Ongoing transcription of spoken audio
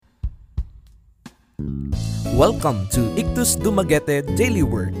Welcome to Ictus Dumaguete Daily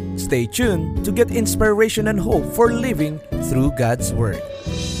Word. Stay tuned to get inspiration and hope for living through God's Word.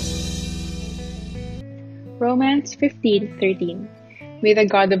 Romans 15:13. May the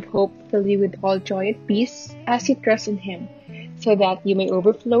God of hope fill you with all joy and peace as you trust in Him, so that you may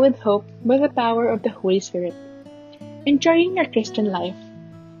overflow with hope by the power of the Holy Spirit. Enjoying your Christian life.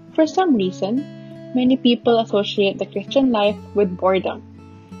 For some reason, many people associate the Christian life with boredom.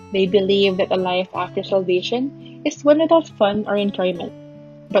 They believe that a life after salvation is one without fun or enjoyment.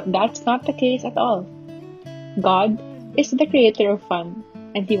 But that's not the case at all. God is the creator of fun,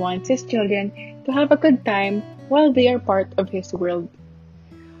 and He wants His children to have a good time while they are part of His world.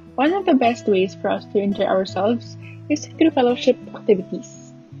 One of the best ways for us to enjoy ourselves is through fellowship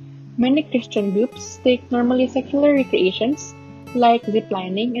activities. Many Christian groups take normally secular recreations like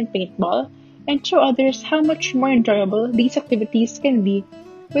ziplining and paintball and show others how much more enjoyable these activities can be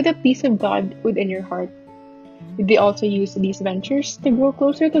with the peace of God within your heart. They also use these ventures to grow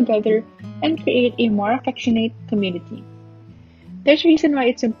closer together and create a more affectionate community. There's a reason why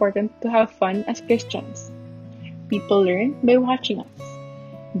it's important to have fun as Christians. People learn by watching us.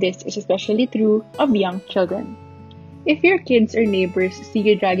 This is especially true of young children. If your kids or neighbors see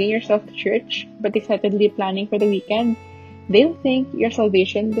you dragging yourself to church but excitedly planning for the weekend, they'll think your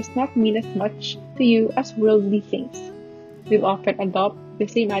salvation does not mean as much to you as worldly things. They'll often adopt the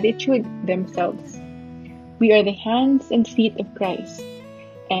same attitude themselves. We are the hands and feet of Christ,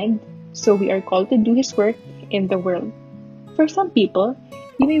 and so we are called to do His work in the world. For some people,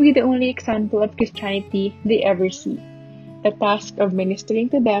 you may be the only example of Christianity they ever see. The task of ministering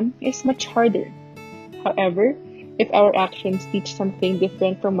to them is much harder. However, if our actions teach something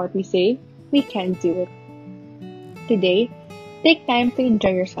different from what we say, we can do it. Today, take time to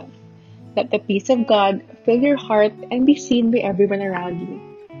enjoy yourself. Let the peace of God fill your heart and be seen by everyone around you.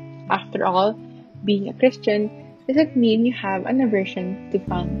 After all, being a Christian doesn't mean you have an aversion to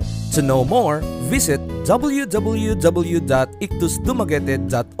fun. To know more, visit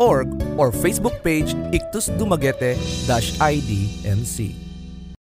www.ictusdumaguete.org or Facebook page Ictus Dumaguete-IDNC.